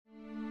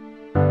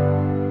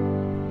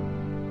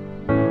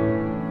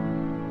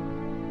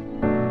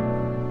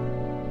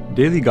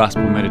Daily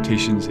Gospel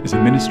Meditations is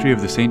a ministry of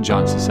the St.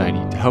 John Society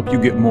to help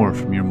you get more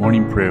from your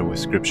morning prayer with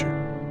Scripture.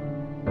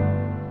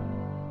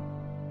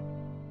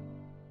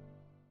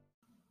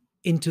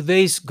 In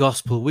today's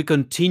Gospel, we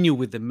continue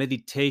with the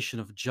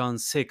meditation of John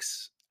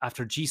 6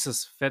 after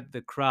Jesus fed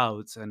the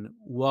crowds and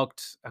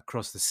walked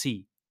across the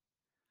sea.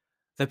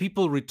 The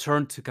people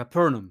returned to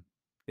Capernaum.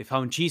 They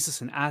found Jesus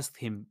and asked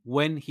him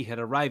when he had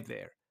arrived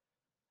there.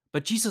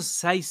 But Jesus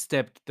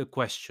sidestepped the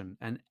question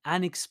and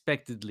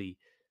unexpectedly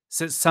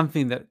said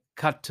something that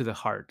cut to the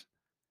heart.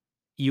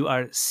 You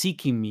are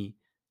seeking me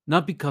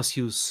not because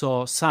you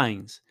saw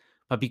signs,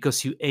 but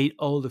because you ate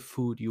all the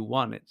food you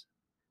wanted.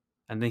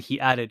 And then he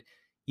added,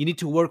 you need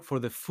to work for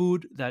the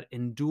food that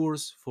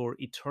endures for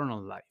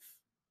eternal life.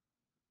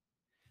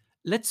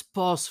 Let's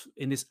pause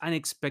in this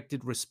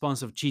unexpected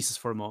response of Jesus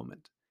for a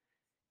moment.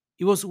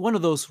 It was one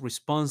of those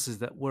responses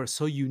that were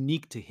so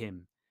unique to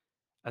him,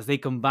 as they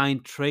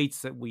combined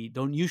traits that we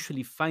don't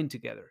usually find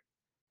together.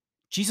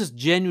 Jesus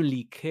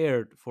genuinely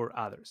cared for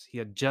others. He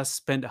had just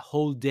spent a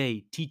whole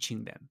day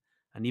teaching them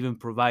and even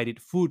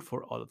provided food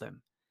for all of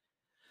them.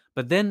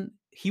 But then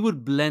he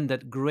would blend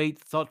that great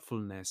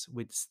thoughtfulness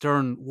with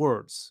stern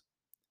words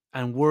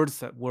and words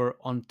that were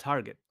on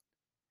target.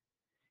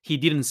 He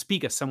didn't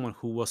speak as someone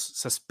who was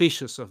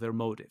suspicious of their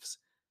motives,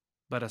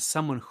 but as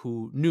someone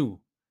who knew,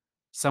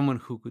 someone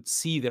who could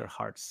see their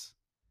hearts.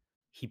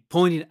 He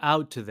pointed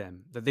out to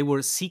them that they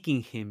were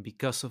seeking him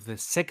because of the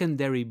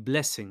secondary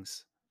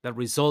blessings that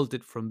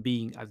resulted from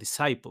being a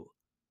disciple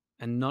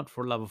and not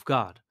for love of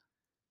God.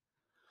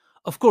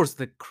 Of course,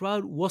 the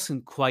crowd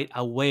wasn't quite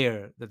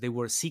aware that they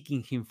were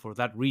seeking him for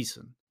that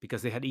reason,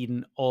 because they had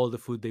eaten all the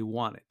food they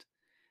wanted.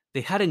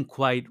 They hadn't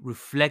quite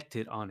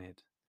reflected on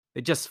it.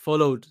 They just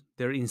followed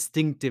their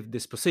instinctive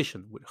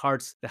disposition with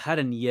hearts that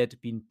hadn't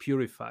yet been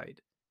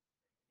purified.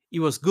 It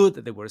was good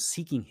that they were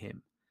seeking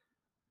him,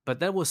 but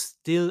that was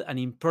still an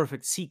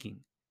imperfect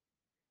seeking.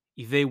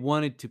 If they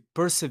wanted to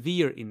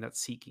persevere in that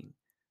seeking,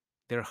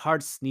 their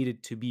hearts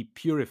needed to be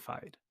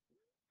purified.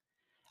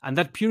 And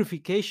that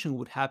purification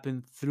would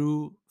happen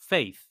through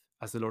faith,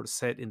 as the Lord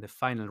said in the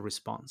final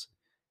response.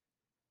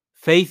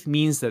 Faith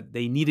means that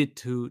they needed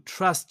to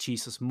trust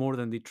Jesus more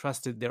than they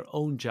trusted their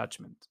own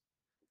judgment.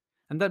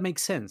 And that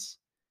makes sense.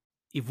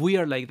 If we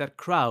are like that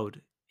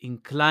crowd,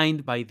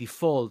 inclined by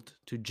default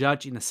to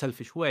judge in a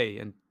selfish way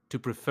and to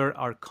prefer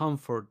our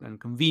comfort and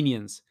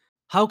convenience,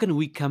 how can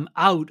we come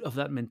out of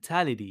that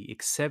mentality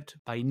except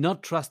by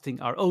not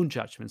trusting our own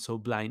judgment so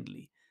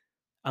blindly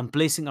and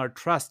placing our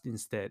trust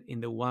instead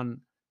in the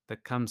one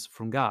that comes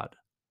from God?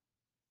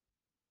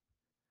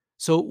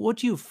 So, what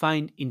do you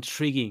find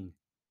intriguing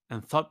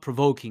and thought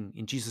provoking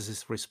in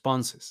Jesus'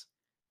 responses?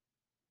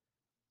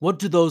 What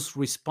do those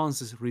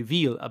responses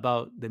reveal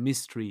about the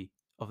mystery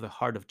of the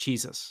heart of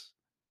Jesus?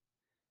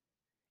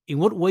 In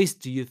what ways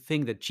do you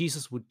think that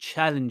Jesus would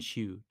challenge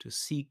you to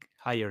seek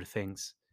higher things?